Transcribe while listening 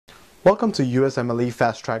Welcome to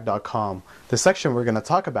USMLEFasttrack.com. The section we're going to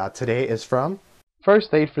talk about today is from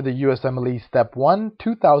First Aid for the USMLE Step 1,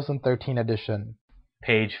 2013 edition.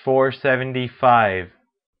 Page 475.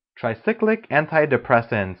 Tricyclic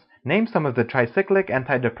antidepressants. Name some of the tricyclic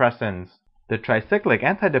antidepressants. The tricyclic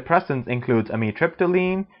antidepressants includes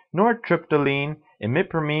amitriptyline, nortriptyline,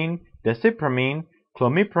 imipramine, desipramine,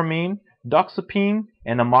 clomipramine, doxepine,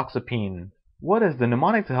 and amoxapine. What is the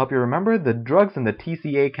mnemonic to help you remember the drugs in the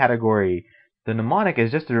TCA category? The mnemonic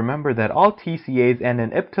is just to remember that all TCAs end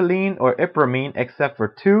in iptyline or ipramine except for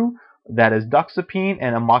two, that is doxepine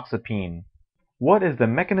and amoxapine. What is the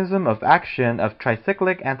mechanism of action of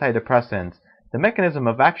tricyclic antidepressants? The mechanism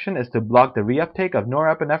of action is to block the reuptake of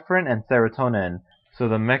norepinephrine and serotonin. So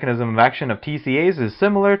the mechanism of action of TCAs is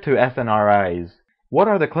similar to SNRIs. What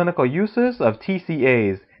are the clinical uses of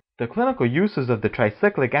TCAs? The clinical uses of the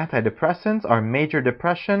tricyclic antidepressants are major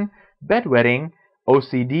depression, bedwetting,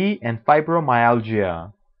 OCD, and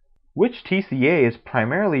fibromyalgia. Which TCA is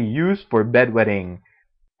primarily used for bedwetting?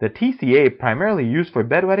 The TCA primarily used for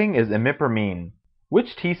bedwetting is imipramine.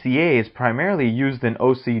 Which TCA is primarily used in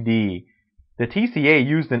OCD? The TCA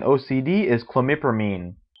used in OCD is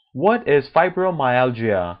clomipramine. What is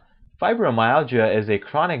fibromyalgia? Fibromyalgia is a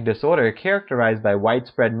chronic disorder characterized by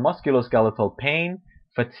widespread musculoskeletal pain,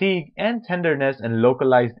 fatigue, and tenderness in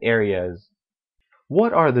localized areas.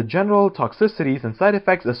 What are the general toxicities and side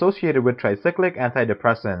effects associated with tricyclic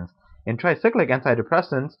antidepressants? In tricyclic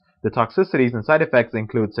antidepressants, the toxicities and side effects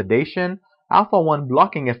include sedation, alpha-1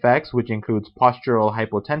 blocking effects, which includes postural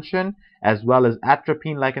hypotension, as well as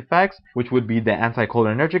atropine-like effects, which would be the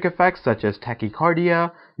anticholinergic effects such as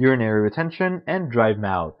tachycardia, urinary retention, and dry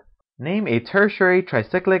mouth. Name a tertiary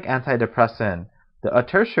tricyclic antidepressant. A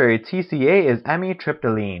tertiary TCA is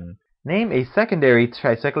amitriptyline. Name a secondary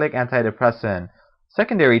tricyclic antidepressant.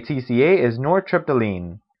 Secondary TCA is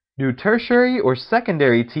nortriptyline. Do tertiary or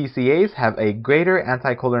secondary TCAs have a greater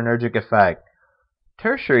anticholinergic effect?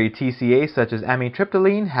 Tertiary TCAs such as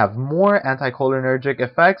amitriptyline have more anticholinergic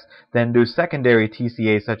effects than do secondary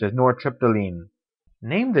TCAs such as nortriptyline.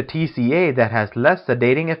 Name the TCA that has less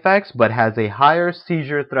sedating effects but has a higher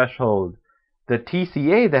seizure threshold. The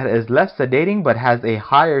TCA that is less sedating but has a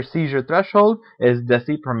higher seizure threshold is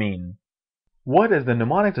desipramine. What is the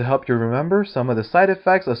mnemonic to help you remember some of the side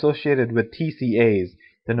effects associated with TCAs?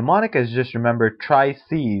 The mnemonic is just remember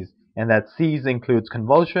Tri-Cs, and that Cs includes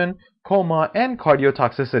convulsion, coma, and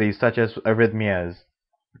cardiotoxicity such as arrhythmias.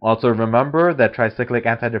 Also remember that tricyclic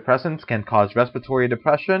antidepressants can cause respiratory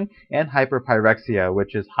depression and hyperpyrexia,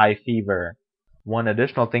 which is high fever. One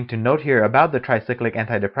additional thing to note here about the tricyclic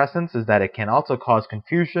antidepressants is that it can also cause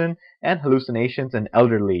confusion and hallucinations in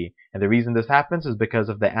elderly, and the reason this happens is because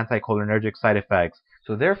of the anticholinergic side effects.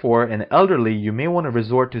 So therefore, in elderly, you may want to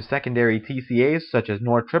resort to secondary TCAs such as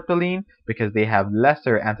nortriptyline because they have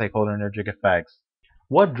lesser anticholinergic effects.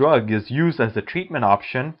 What drug is used as a treatment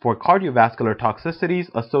option for cardiovascular toxicities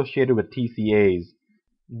associated with TCAs?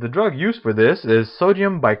 The drug used for this is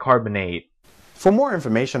sodium bicarbonate. For more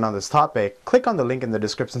information on this topic, click on the link in the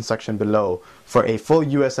description section below. For a full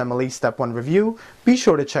USMLE Step 1 review, be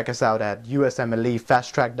sure to check us out at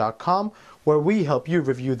USMLEFasttrack.com, where we help you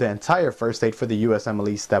review the entire first aid for the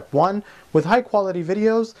USMLE Step 1 with high-quality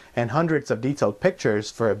videos and hundreds of detailed pictures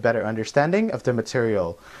for a better understanding of the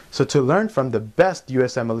material. So to learn from the best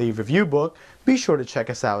USMLE review book, be sure to check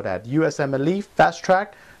us out at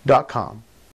USMLEFasttrack.com.